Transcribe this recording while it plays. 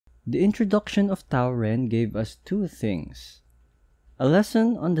The introduction of Tauren gave us two things: a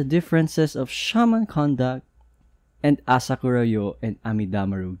lesson on the differences of shaman conduct, and Asakura-yo and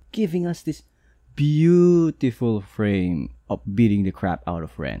Amidamaru giving us this beautiful frame of beating the crap out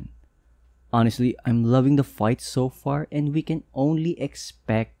of Ren. Honestly, I'm loving the fight so far, and we can only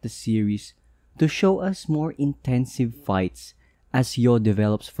expect the series to show us more intensive fights as Yo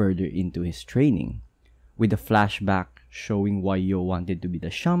develops further into his training. With the flashback showing why Yo wanted to be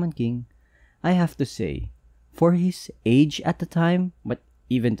the Shaman King, I have to say, for his age at the time, but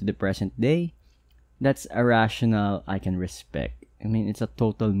even to the present day, that's a rationale I can respect. I mean, it's a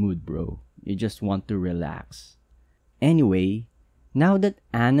total mood, bro. You just want to relax. Anyway, now that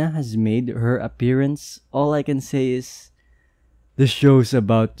Anna has made her appearance, all I can say is the show's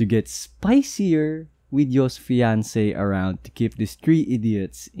about to get spicier with Yo's fiancé around to keep these three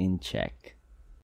idiots in check.